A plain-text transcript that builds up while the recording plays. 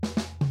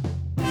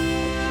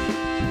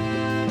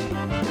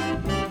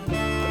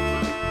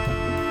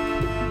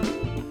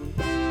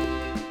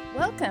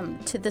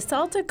to the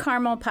Salt of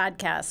Carmel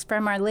podcast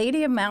from Our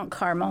Lady of Mount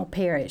Carmel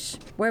Parish,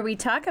 where we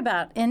talk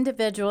about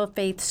individual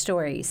faith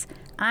stories.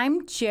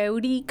 I'm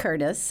Jody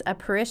Curtis, a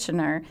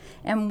parishioner,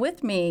 and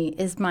with me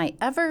is my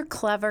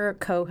ever-clever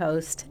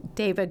co-host,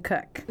 David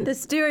Cook, the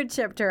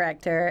stewardship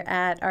director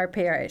at our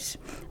parish.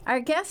 Our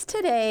guest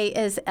today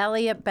is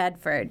Elliot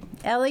Bedford.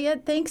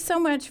 Elliot, thanks so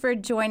much for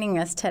joining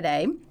us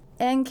today.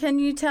 And can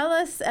you tell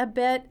us a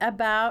bit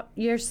about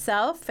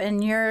yourself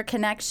and your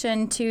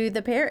connection to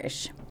the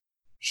parish?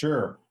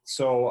 Sure.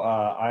 So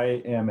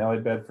I am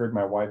Elliot Bedford.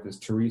 My wife is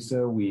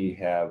Teresa. We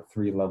have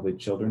 3 lovely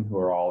children who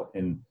are all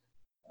in,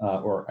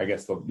 or I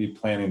guess they'll be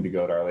planning to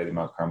go to Our Lady of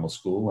Mount Carmel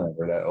School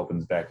whenever that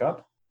opens back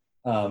up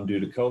due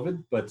to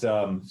COVID. But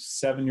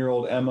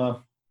 7-year-old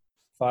Emma,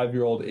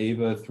 5-year-old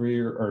Ava,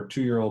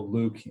 2-year-old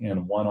Luke,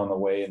 and 1 on the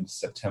way in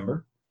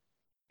September.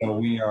 So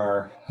we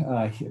are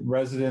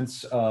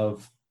residents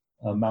of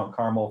Mount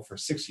Carmel for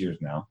 6 years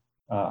now.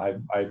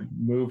 I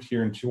moved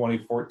here in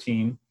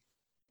 2014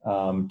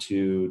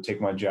 to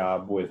take my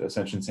job with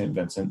Ascension St.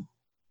 Vincent.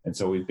 And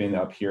so we've been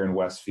up here in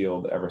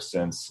Westfield ever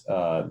since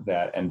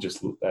that, and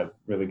just have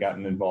really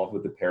gotten involved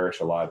with the parish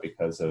a lot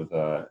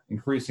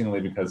increasingly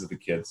because of the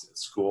kids at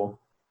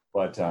school.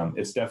 But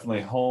it's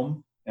definitely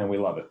home, and we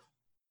love it.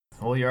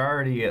 Well, you're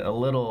already a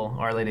little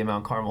Our Lady of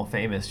Mount Carmel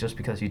famous just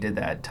because you did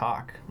that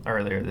talk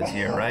earlier this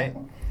year, right?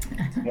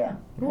 Yeah,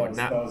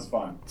 that was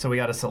fun. So we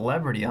got a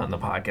celebrity on the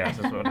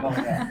podcast.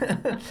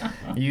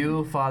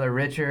 You, Father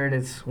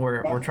Richard.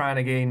 We're trying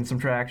to gain some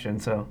traction.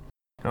 So,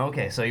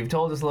 okay, so you've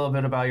told us a little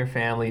bit about your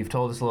family. You've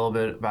told us a little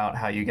bit about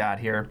how you got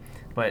here.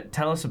 But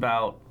tell us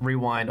about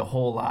Rewind a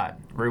whole lot.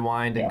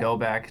 Rewind and go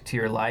back to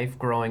your life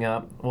growing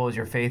up. What was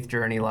your faith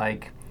journey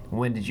like?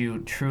 When did you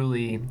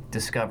truly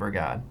discover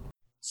God?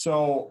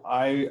 So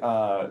I,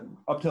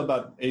 up till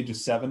about age of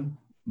 7,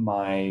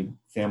 my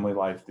family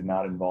life did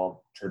not involve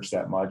church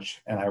that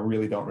much. And I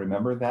really don't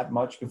remember that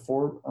much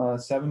before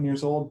 7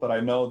 years old. But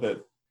I know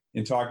that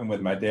in talking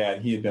with my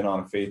dad, he had been on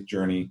a faith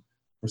journey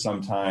for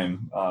some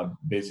time,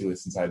 basically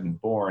since I'd been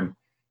born.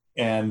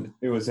 And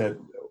it was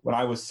when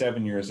I was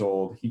 7 years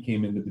old, he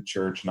came into the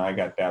church and I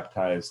got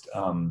baptized.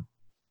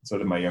 So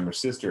did my younger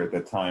sister at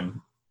that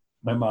time.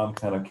 My mom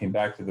kind of came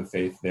back to the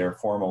faith there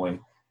formally.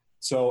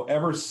 So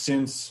ever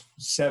since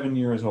 7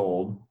 years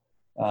old,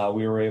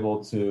 we were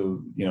able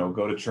to,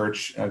 go to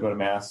church, go to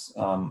mass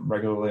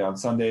regularly on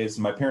Sundays.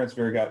 And my parents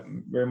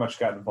very much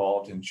got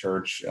involved in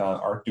church,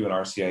 doing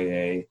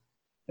RCIA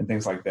and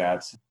things like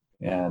that.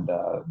 And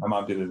my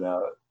mom did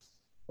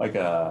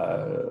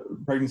a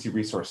pregnancy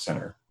resource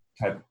center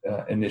type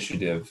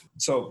initiative.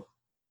 So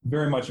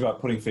very much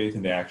about putting faith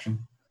into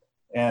action.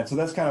 And so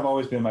that's kind of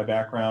always been my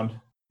background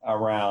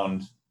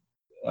around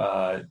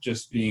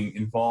just being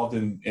involved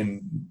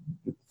in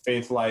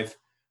faith life,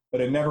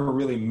 but I never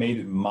really made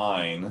it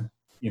mine.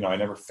 I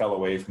never fell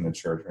away from the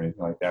church or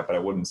anything like that, but I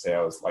wouldn't say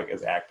I was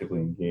as actively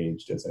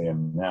engaged as I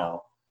am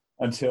now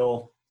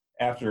until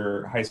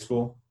after high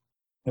school.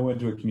 I went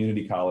to a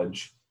community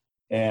college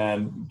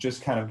and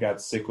just kind of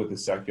got sick with the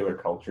secular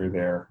culture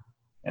there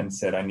and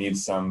said, I need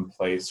some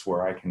place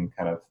where I can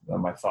kind of,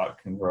 my thought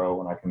can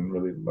grow and I can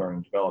really learn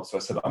and develop. So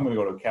I said, I'm going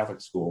to go to a Catholic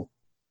school.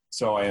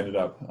 So I ended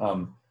up,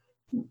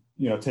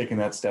 taking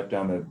that step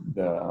down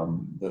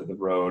the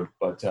road,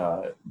 but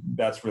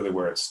that's really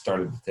where it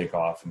started to take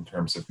off in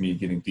terms of me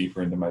getting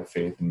deeper into my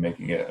faith and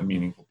making it a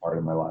meaningful part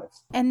of my life.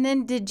 And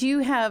then did you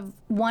have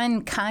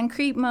one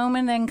concrete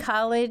moment in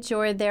college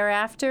or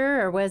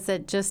thereafter, or was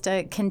it just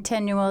a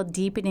continual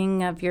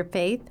deepening of your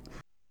faith?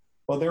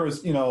 Well, there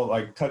was,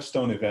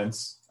 touchstone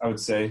events, I would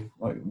say,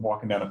 like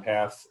walking down a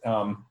path.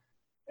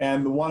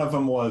 And one of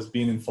them was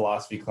being in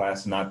philosophy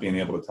class and not being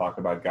able to talk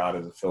about God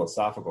as a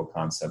philosophical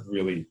concept,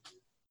 really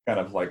kind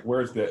of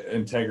where's the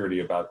integrity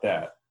about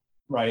that,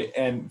 right?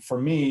 And for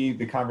me,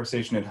 the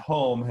conversation at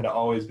home had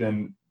always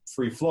been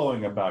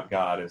free-flowing about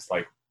God. It's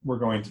we're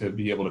going to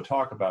be able to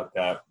talk about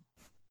that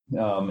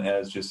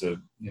as just a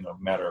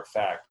matter of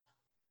fact.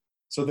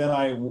 So then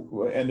I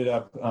ended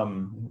up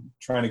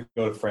trying to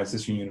go to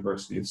Franciscan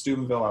University of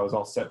Steubenville. I was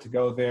all set to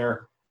go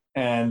there,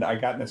 and I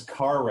got in this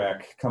car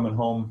wreck coming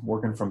home,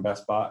 working at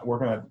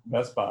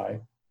Best Buy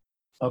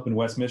up in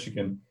West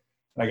Michigan.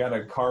 I got in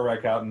a car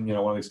wreck out in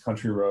one of these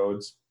country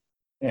roads.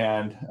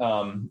 And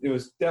it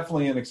was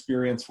definitely an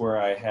experience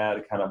where I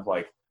had kind of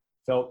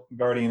felt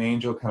guardian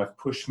angel kind of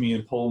push me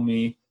and pull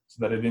me so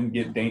that I didn't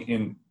get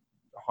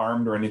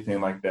harmed or anything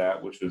like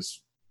that, which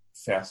was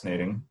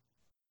fascinating.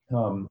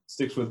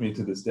 Sticks with me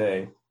to this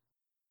day.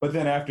 But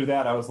then after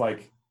that, I was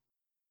like,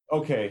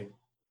 okay,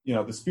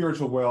 the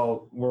spiritual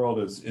world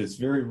is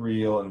very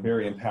real and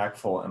very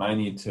impactful, and I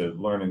need to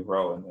learn and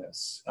grow in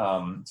this.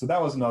 So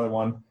that was another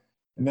one.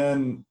 And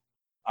then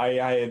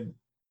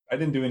I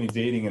didn't do any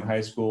dating in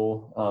high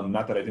school.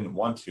 Not that I didn't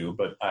want to,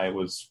 but I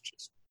was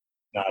just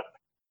not,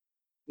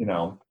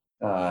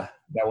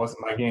 that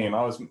wasn't my game.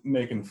 I was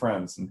making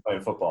friends and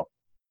playing football.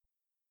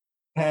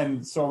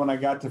 And so when I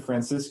got to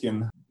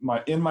Franciscan,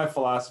 in my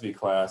philosophy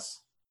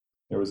class,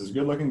 there was this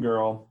good-looking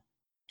girl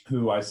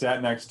who I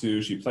sat next to.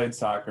 She played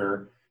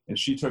soccer, and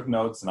she took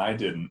notes, and I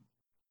didn't.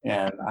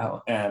 And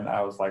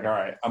I was like, all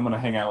right, I'm going to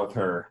hang out with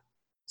her.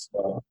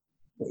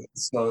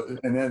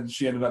 And then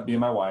she ended up being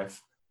my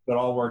wife. That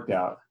all worked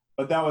out.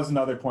 But that was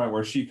another point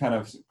where she kind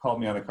of called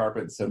me on the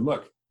carpet and said,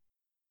 look,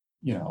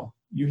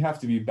 you have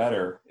to be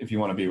better if you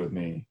want to be with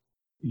me.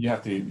 You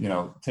have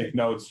to, take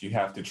notes. You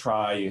have to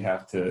try. You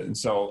have to. And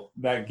so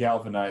that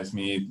galvanized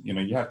me.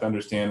 You have to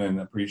understand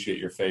and appreciate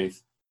your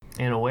faith.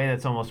 In a way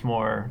that's almost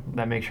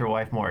that makes your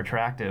wife more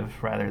attractive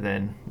rather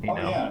than,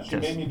 she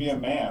made me be a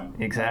man.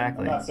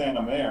 Exactly. I'm not saying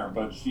I'm there,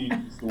 but she's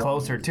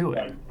closer to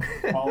it.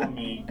 Calling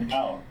me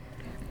out.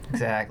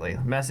 Exactly.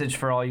 Message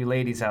for all you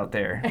ladies out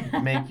there.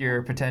 Make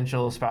your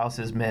potential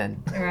spouses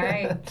men.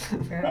 Right.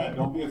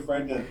 Don't be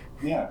afraid to,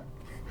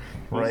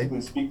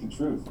 basically speak the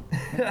truth.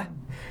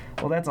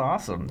 Well, that's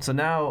awesome. So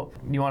now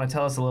you want to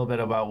tell us a little bit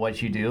about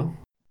what you do?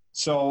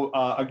 So,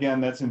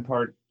 again, that's in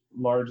part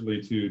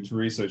largely to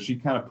Teresa. She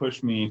kind of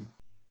pushed me,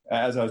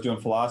 as I was doing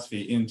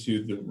philosophy,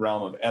 into the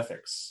realm of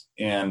ethics.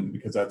 And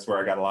because that's where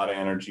I got a lot of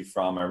energy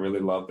from. I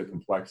really love the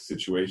complex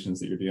situations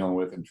that you're dealing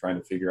with and trying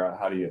to figure out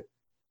how do you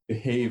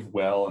behave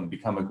well and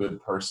become a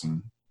good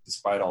person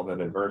despite all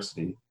that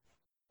adversity.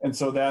 And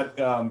so that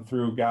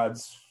through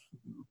God's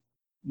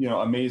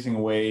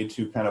amazing way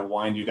to kind of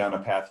wind you down a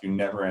path you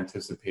never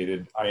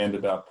anticipated, I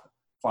ended up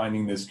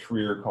finding this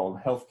career called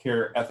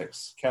healthcare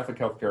ethics, Catholic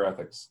healthcare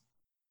ethics,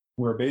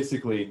 where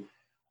basically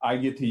I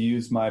get to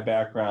use my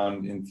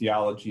background in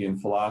theology and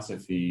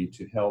philosophy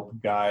to help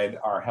guide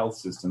our health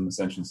system,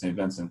 Ascension St.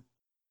 Vincent,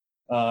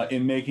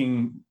 in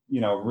making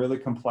really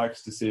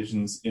complex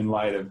decisions in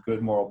light of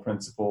good moral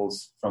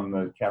principles from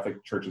the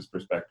Catholic Church's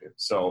perspective.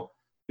 So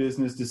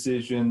business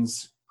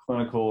decisions,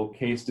 clinical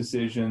case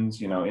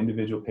decisions,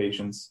 individual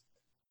patients,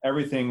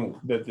 everything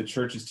that the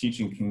Church is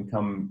teaching can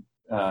come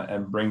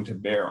and bring to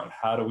bear on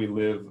how do we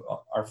live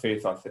our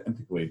faith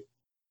authentically.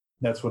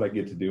 That's what I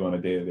get to do on a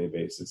day-to-day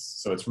basis.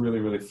 So it's really,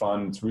 really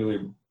fun. It's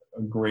really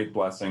a great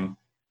blessing.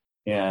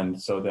 And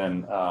so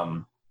then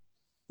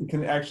it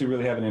can actually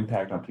really have an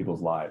impact on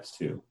people's lives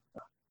too.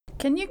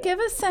 Can you give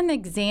us an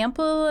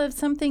example of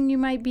something you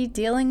might be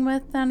dealing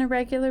with on a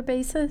regular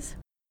basis?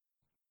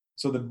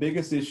 So the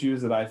biggest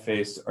issues that I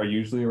face are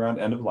usually around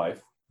end of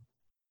life.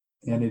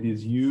 And it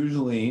is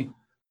usually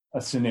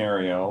a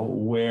scenario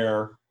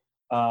where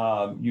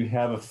you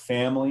have a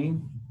family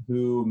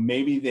who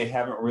maybe they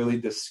haven't really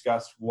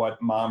discussed what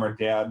mom or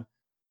dad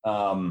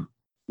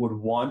would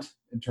want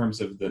in terms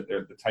of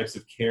the types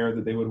of care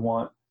that they would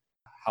want,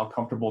 how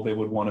comfortable they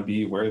would want to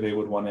be, where they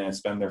would want to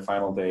spend their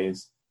final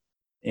days.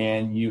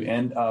 And you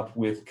end up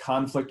with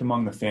conflict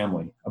among the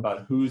family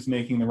about who's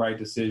making the right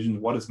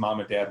decision, what does mom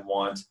and dad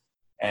want.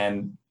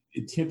 And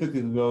it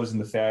typically goes in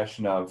the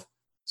fashion of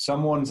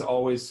someone's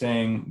always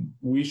saying,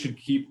 we should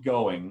keep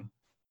going,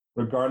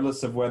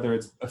 regardless of whether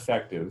it's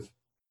effective.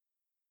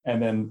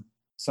 And then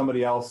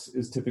somebody else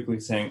is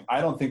typically saying,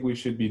 I don't think we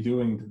should be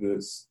doing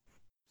this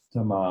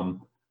to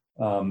mom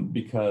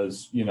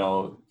because,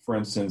 for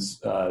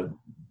instance,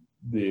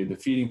 the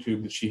feeding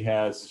tube that she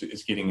has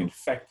is getting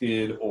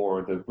infected,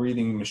 or the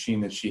breathing machine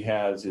that she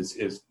has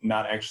is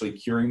not actually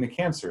curing the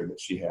cancer that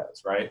she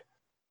has, right?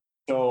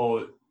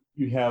 So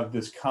you have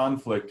this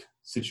conflict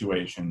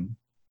situation,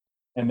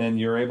 and then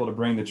you're able to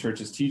bring the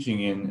Church's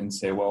teaching in and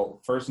say,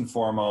 well, first and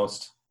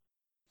foremost,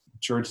 the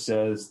Church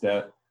says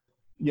that,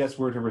 yes,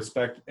 we're to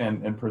respect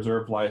and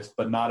preserve life,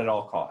 but not at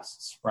all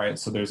costs, right?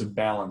 So there's a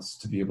balance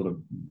to be able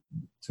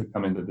to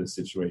come into this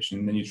situation.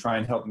 And then you try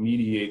and help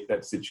mediate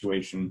that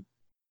situation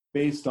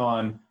based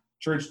on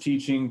Church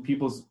teaching,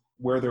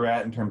 where they're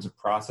at in terms of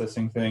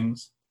processing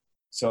things.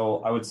 So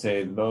I would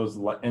say those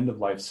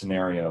end-of-life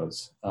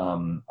scenarios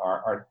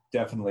are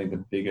definitely the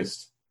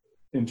biggest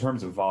in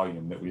terms of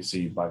volume that we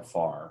see by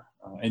far.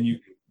 The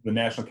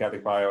National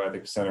Catholic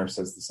Bioethics Center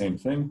says the same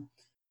thing.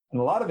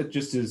 And a lot of it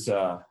just is,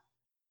 I'll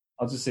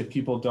just say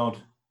people don't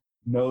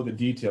know the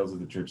details of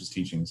the Church's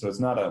teaching. So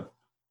it's not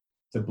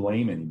to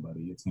blame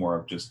anybody. It's more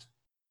of just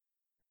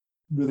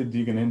really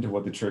digging into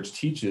what the Church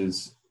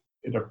teaches.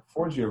 It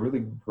affords you a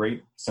really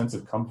great sense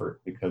of comfort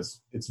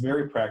because it's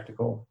very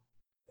practical.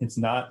 It's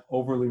not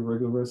overly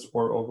rigorous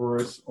or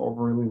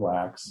overly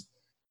lax,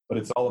 but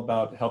it's all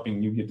about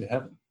helping you get to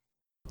heaven.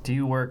 Do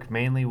you work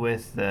mainly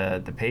with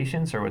the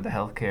patients or with the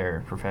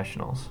healthcare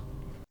professionals?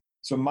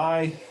 So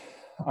I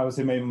would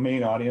say my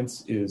main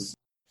audience is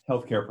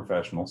healthcare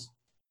professionals.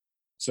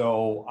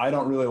 So I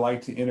don't really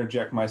like to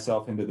interject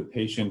myself into the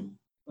patient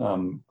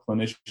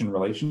clinician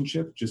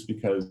relationship just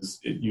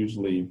because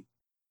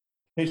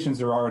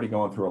patients are already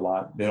going through a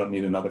lot. They don't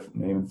need another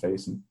name and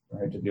face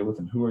to deal with.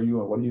 And who are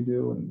you and what do you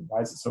do and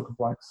why is it so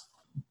complex?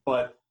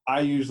 But I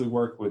usually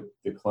work with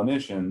the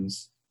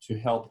clinicians to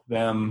help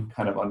them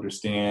kind of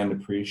understand,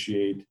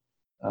 appreciate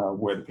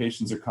where the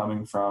patients are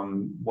coming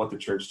from, what the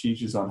Church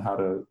teaches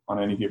on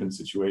any given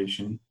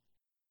situation.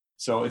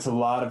 So it's a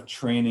lot of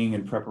training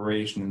and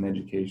preparation and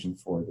education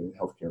for the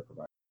healthcare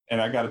provider. And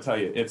I got to tell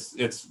you,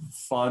 it's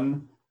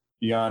fun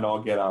beyond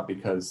all get out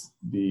because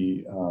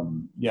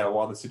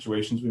while the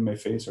situations we may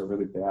face are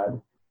really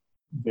bad,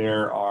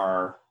 there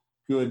are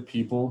good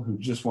people who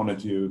just want to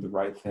do the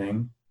right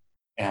thing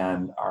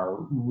and are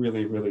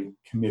really, really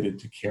committed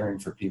to caring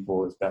for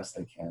people as best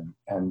they can.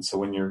 And so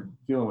when you're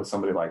dealing with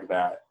somebody like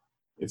that,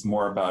 it's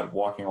more about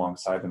walking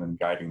alongside them and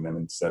guiding them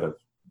instead of,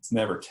 it's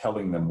never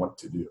telling them what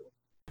to do.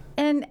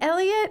 And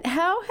Elliot,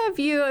 how have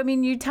you,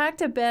 you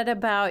talked a bit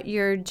about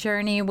your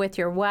journey with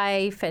your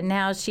wife and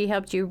how she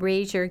helped you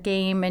raise your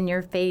game and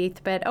your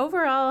faith, but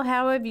overall,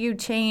 how have you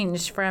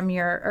changed from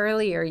your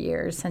earlier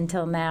years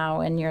until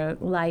now in your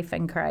life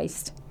in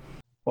Christ?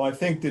 Well, I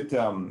think that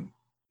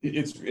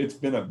it's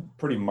been a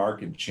pretty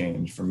marked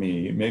change for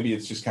me. Maybe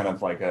it's just kind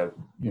of like an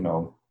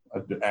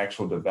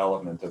actual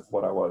development of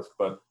what I was,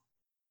 but,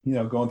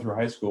 going through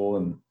high school,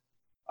 and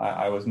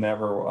I was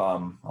never,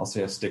 I'll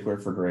say, a stickler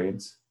for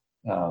grades.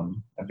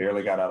 I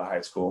barely got out of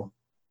high school.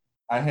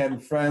 I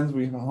had friends,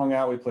 we hung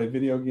out, we played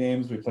video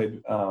games,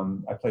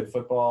 I played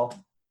football,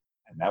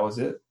 and that was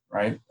it,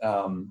 right?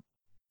 But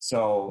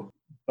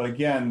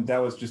again, that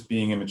was just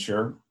being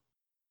immature.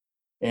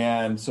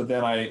 And so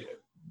then I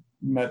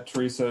met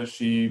Teresa.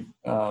 She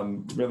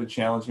really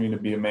challenged me to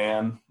be a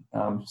man.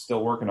 I'm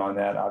still working on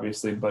that,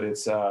 obviously, but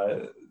it's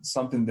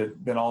something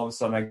that then all of a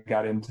sudden I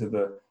got into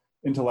the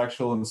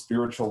intellectual and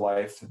spiritual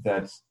life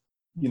that,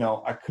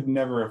 I could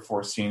never have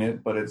foreseen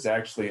it, but it's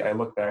actually, I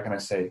look back and I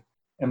say,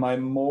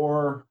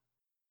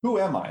 who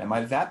am I? Am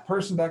I that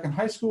person back in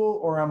high school,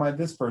 or am I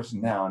this person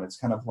now? And it's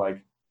kind of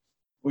like,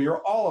 well,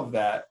 you're all of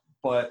that,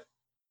 but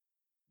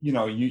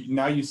now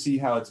you see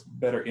how it's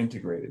better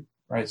integrated,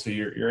 right? So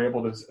you're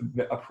able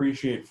to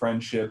appreciate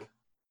friendship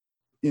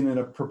in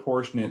a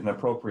proportionate and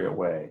appropriate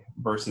way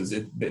versus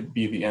it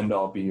be the end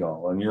all be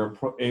all. And you're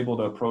able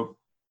to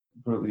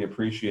appropriately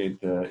appreciate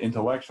the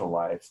intellectual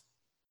life,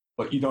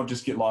 but you don't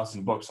just get lost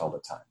in books all the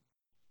time,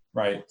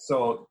 right?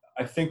 So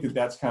I think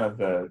that's kind of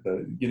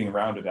the getting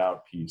rounded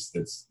out piece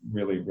that's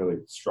really, really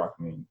struck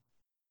me.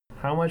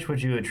 How much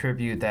would you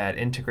attribute that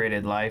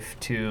integrated life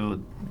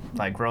to,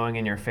 like, growing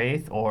in your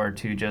faith, or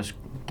to just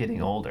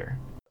getting older?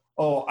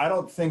 Oh, I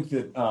don't think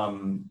that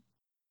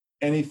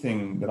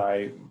anything that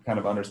I kind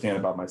of understand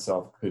about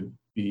myself could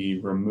be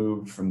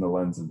removed from the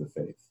lens of the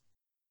faith.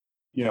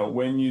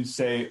 When you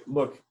say,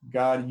 look,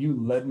 God, you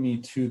led me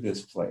to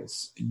this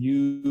place.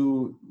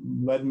 You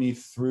led me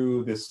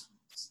through this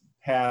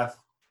path,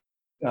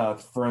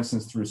 for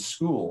instance, through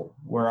school,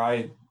 where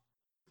I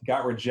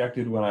got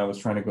rejected when I was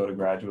trying to go to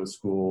graduate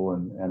school,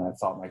 and I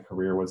thought my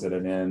career was at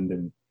an end.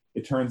 And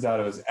it turns out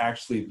it was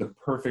actually the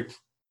perfect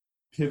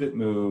pivot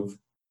move,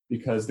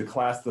 because the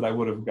class that I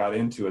would have got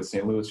into at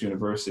St. Louis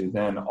University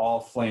then all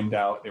flamed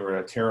out. They were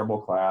a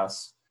terrible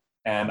class,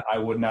 and I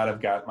would not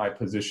have got my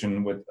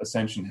position with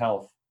Ascension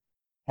Health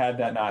had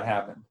that not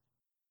happened.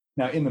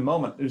 Now, in the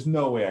moment, there's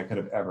no way I could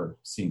have ever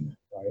seen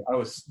it, right? I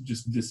was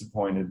just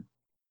disappointed.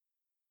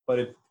 But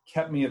it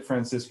kept me at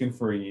Franciscan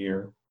for a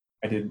year.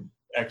 I did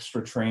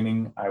extra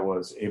training. I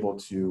was able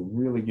to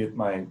really get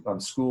my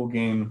school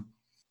game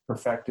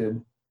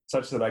perfected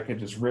such that I could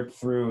just rip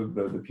through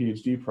the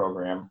PhD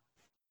program.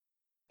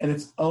 And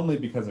it's only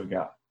because of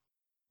God,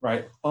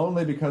 right?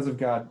 Only because of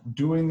God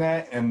doing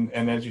that. And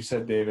as you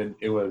said, David,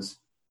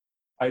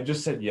 I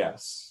just said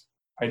yes.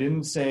 I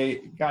didn't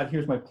say, God,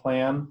 here's my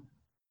plan.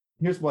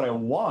 Here's what I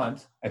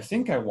want. I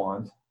think I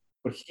want.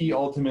 But he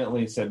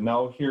ultimately said,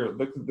 no, here,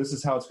 look, this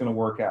is how it's going to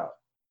work out.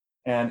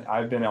 And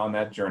I've been on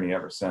that journey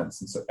ever since.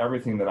 And so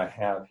everything that I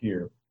have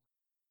here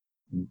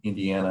in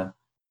Indiana,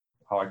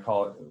 how I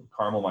call it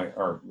Carmel,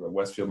 or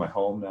Westfield, my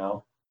home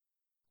now,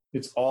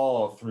 it's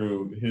all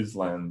through his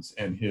lens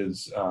and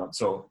his.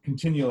 So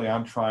continually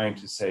I'm trying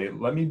to say,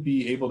 let me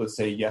be able to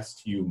say yes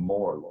to you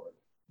more, Lord.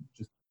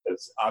 Just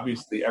because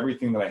obviously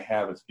everything that I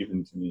have is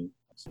given to me.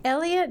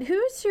 Elliot,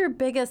 who's your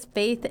biggest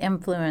faith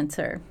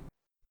influencer?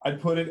 I'd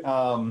put it,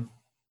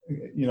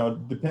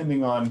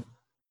 depending on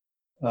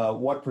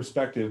what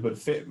perspective, but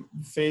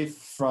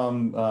faith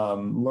from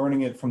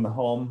learning it from the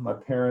home. My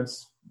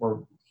parents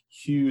were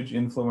huge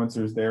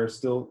influencers there,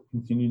 still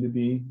continue to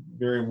be.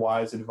 Very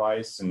wise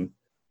advice and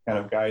kind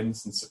of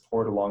guidance and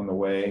support along the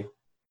way.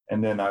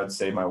 And then I would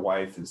say my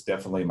wife is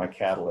definitely my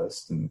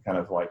catalyst, and kind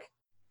of like,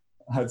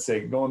 I'd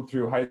say going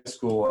through high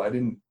school, I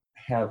didn't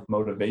have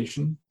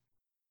motivation.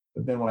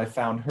 But then when I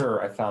found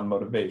her, I found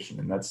motivation,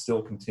 and that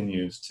still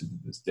continues to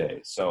this day.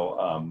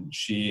 So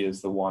she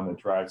is the one that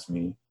drives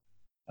me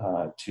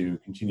to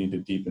continue to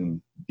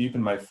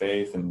deepen my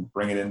faith and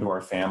bring it into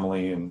our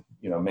family, and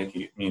make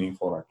it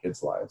meaningful in our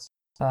kids' lives.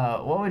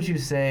 What would you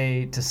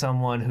say to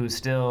someone who's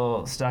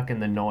still stuck in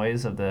the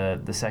noise of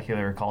the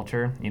secular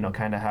culture?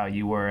 Kind of how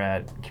you were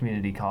at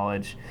community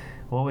college.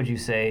 What would you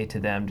say to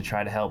them to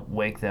try to help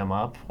wake them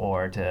up,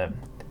 or to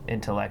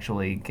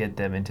intellectually get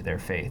them into their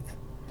faith?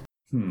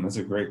 That's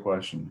a great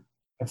question.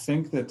 I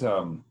think that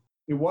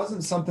it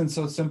wasn't something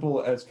so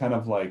simple as kind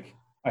of like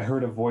I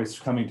heard a voice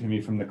coming to me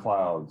from the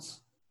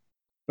clouds,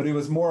 but it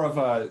was more of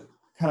a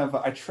kind of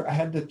I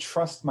had to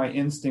trust my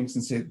instincts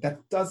and say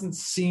it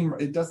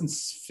doesn't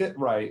fit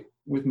right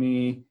with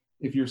me.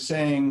 If you're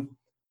saying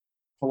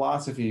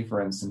philosophy,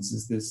 for instance,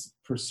 is this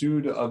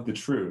pursuit of the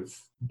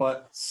truth,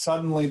 but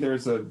suddenly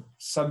there's a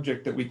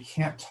subject that we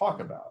can't talk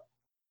about.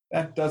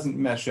 that doesn't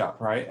mesh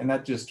up, right? And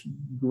that just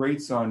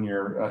grates on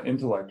your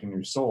intellect and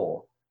your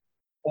soul.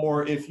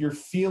 Or if you're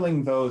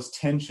feeling those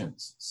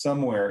tensions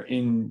somewhere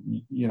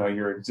in,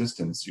 your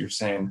existence, you're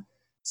saying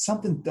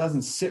something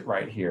doesn't sit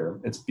right here.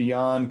 It's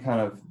beyond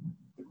kind of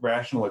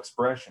rational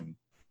expression.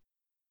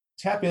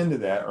 Tap into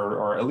that,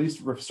 or at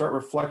least start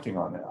reflecting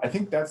on that. I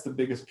think that's the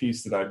biggest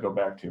piece that I'd go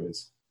back to,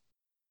 is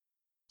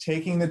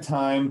taking the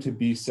time to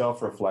be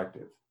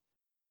self-reflective,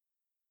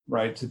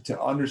 right?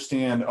 To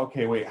understand,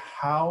 okay, wait,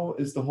 how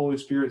is the Holy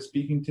Spirit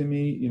speaking to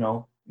me,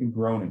 in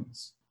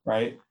groanings,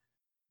 right?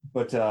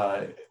 But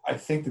I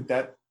think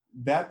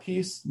that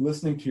piece,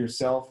 listening to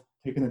yourself,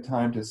 taking the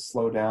time to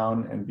slow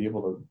down and be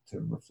able to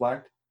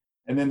reflect,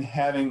 and then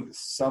having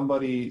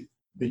somebody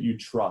that you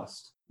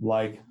trust.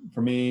 Like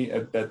for me,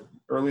 at that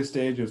early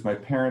stage, it was my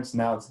parents.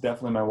 Now it's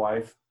definitely my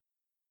wife,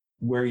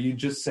 where you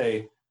just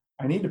say,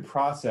 I need to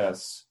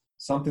process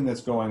something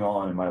that's going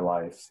on in my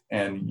life,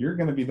 and you're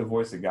going to be the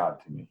voice of God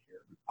to me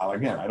here.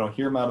 Again, I don't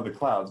hear him out of the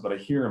clouds, but I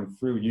hear him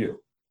through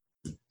you.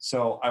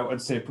 So I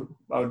would say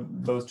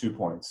those 2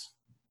 points.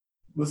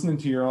 Listening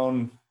to your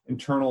own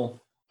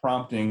internal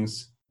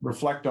promptings,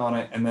 reflect on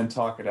it, and then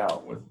talk it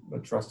out with a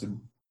trusted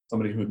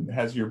somebody who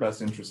has your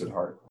best interest at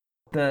heart.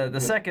 The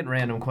second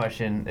random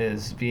question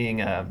is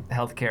being a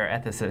healthcare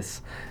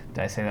ethicist.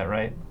 Did I say that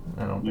right?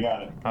 You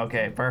got it.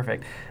 Okay,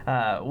 perfect.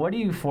 What do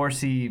you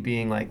foresee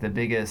being like the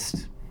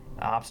biggest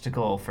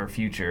obstacle for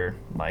future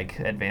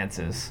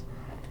advances?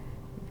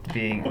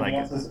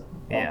 Advances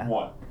of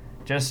what?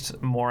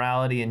 Just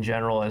morality in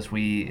general as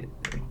we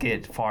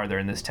get farther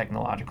in this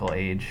technological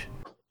age.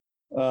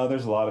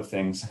 There's a lot of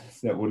things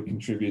that would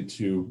contribute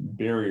to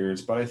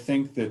barriers, but I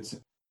think that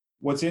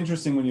what's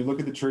interesting when you look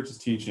at the church's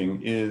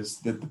teaching is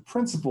that the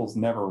principles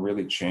never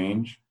really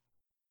change.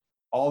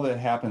 All that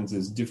happens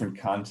is different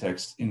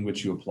context in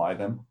which you apply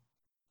them.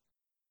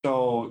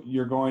 So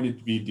you're going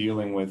to be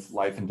dealing with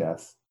life and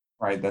death,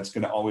 right? That's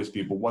going to always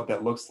be, but what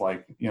that looks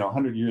like,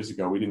 100 years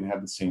ago, we didn't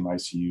have the same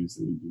ICUs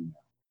that we do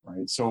now,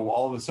 right? So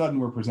all of a sudden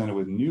we're presented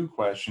with new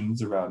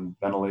questions around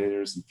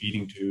ventilators and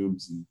feeding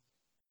tubes and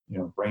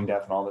brain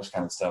death and all this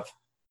kind of stuff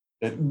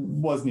that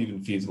wasn't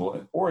even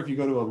feasible. Or if you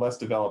go to a less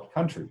developed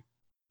country,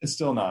 it's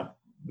still not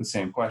the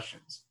same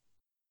questions.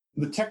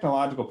 The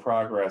technological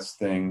progress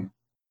thing,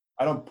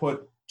 I don't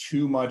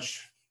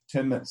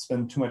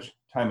spend too much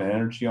time and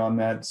energy on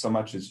that, so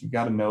much as you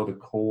got to know the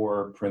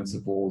core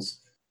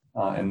principles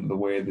and the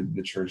way that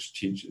the church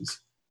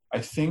teaches.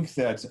 I think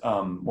that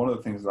one of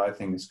the things that I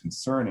think is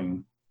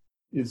concerning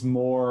is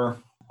more,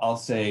 I'll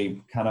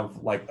say, kind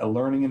of like a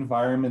learning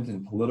environment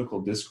and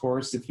political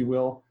discourse, if you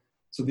will.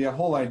 So the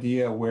whole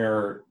idea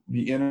where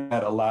the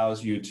internet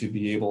allows you to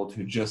be able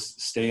to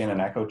just stay in an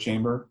echo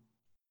chamber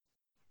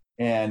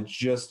and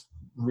just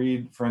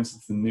read, for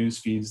instance, the news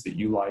feeds that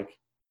you like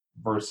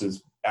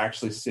versus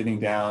actually sitting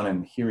down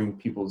and hearing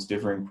people's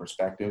differing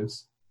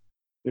perspectives.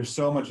 There's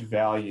so much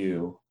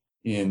value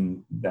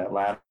in that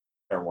latter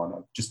one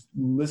of just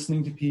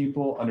listening to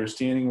people,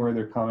 understanding where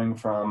they're coming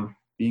from,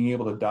 being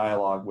able to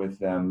dialogue with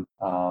them,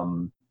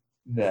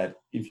 that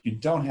if you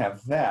don't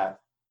have that,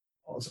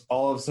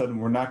 all of a sudden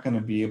we're not going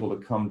to be able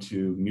to come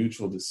to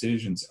mutual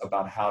decisions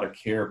about how to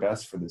care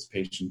best for this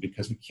patient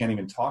because we can't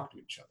even talk to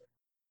each other.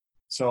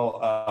 So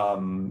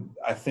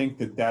I think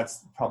that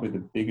that's probably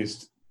the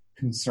biggest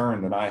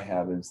concern that I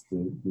have is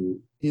the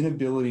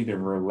inability to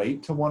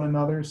relate to one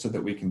another so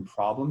that we can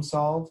problem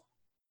solve.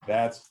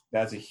 That's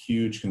a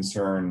huge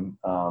concern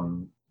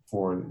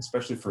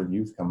especially for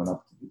youth coming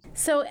up.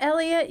 So,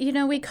 Elliot,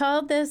 we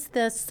called this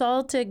the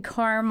salted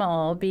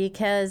caramel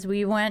because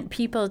we want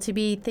people to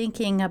be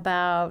thinking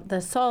about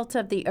the salt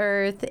of the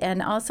earth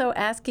and also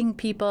asking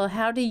people,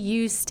 how do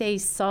you stay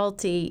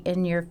salty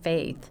in your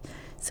faith?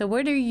 So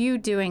what are you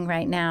doing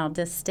right now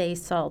to stay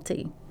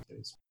salty?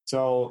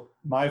 So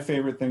my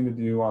favorite thing to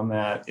do on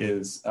that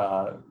is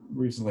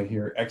recently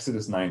here,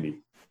 Exodus 90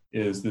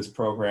 is this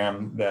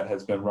program that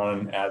has been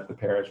run at the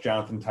parish.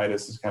 Jonathan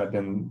Titus has kind of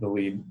been the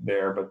lead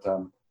there, but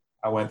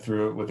I went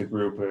through it with a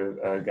group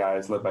of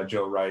guys led by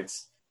Joe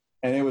Wrights,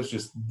 and it was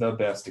just the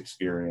best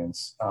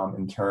experience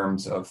in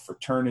terms of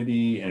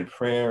fraternity and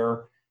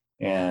prayer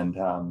and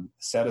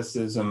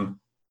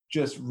asceticism.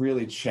 Just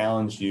really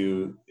challenged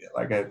you.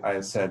 Like I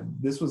said,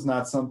 this was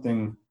not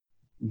something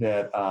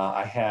that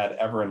I had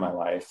ever in my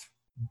life,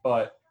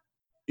 but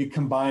it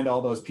combined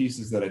all those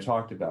pieces that I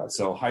talked about.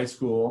 So high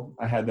school,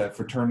 I had that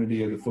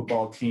fraternity of the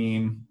football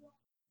team,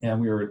 and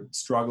we were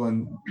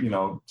struggling,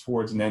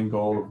 towards an end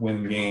goal of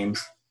winning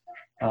games.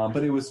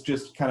 But it was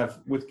just kind of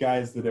with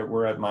guys that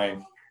were at my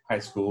high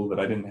school that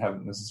I didn't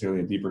have necessarily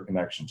a deeper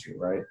connection to,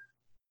 right?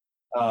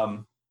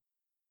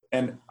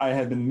 And I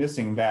had been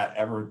missing that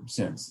ever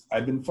since.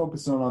 I'd been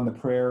focusing on the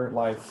prayer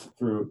life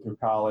through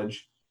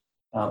college.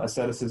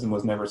 Asceticism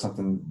was never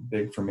something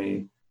big for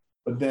me.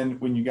 But then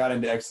when you got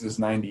into Exodus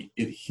 90,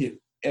 it hit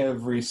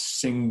every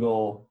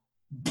single,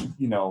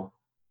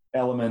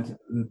 element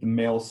that the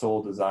male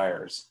soul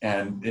desires.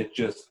 And it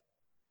just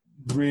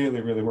really,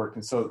 really worked.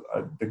 And so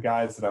the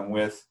guys that I'm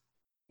with,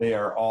 they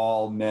are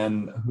all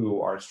men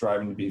who are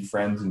striving to be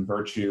friends in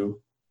virtue,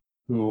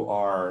 who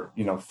are,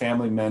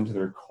 family men to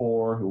their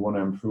core, who want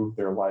to improve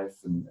their life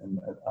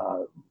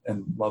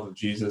and love of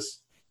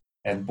Jesus.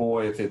 And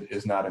boy, if it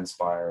is not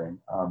inspiring.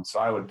 So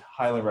I would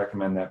highly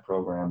recommend that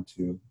program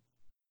to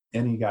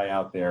any guy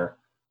out there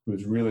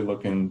who's really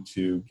looking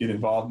to get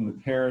involved in the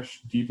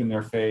parish, deepen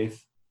their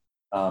faith,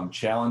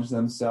 challenge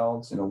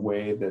themselves in a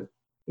way that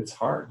it's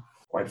hard,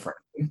 quite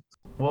frankly.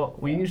 Well,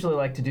 we usually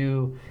like to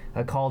do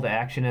a call to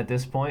action at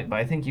this point, but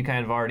I think you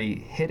kind of already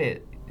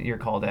hit your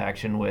call to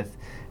action with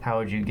how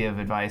would you give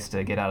advice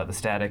to get out of the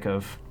static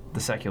of the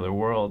secular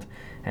world,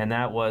 and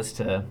that was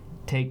to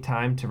take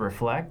time to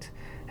reflect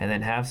and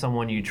then have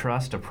someone you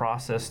trust to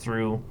process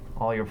through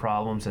all your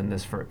problems in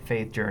this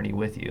faith journey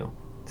with you.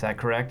 Is that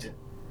correct?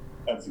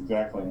 That's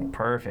exactly it.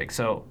 Perfect.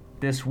 So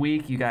this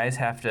week, you guys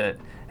have to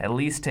at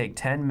least take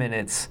 10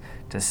 minutes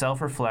to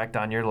self-reflect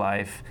on your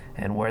life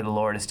and where the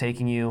Lord is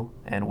taking you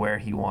and where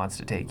He wants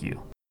to take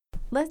you.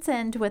 Let's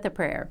end with a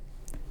prayer.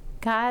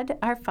 God,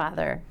 our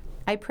Father,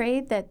 I pray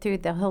that through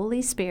the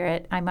Holy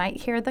Spirit I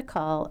might hear the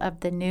call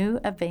of the new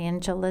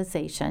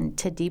evangelization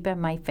to deepen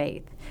my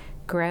faith,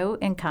 grow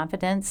in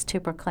confidence to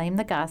proclaim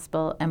the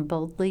gospel, and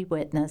boldly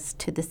witness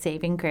to the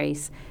saving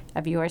grace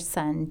of your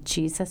Son,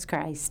 Jesus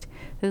Christ,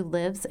 who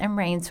lives and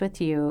reigns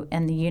with you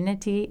in the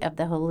unity of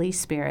the Holy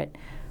Spirit,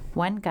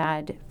 one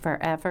God,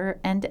 forever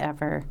and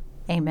ever.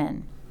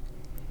 Amen.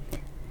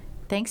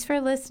 Thanks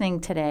for listening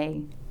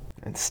today.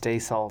 And stay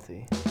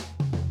salty.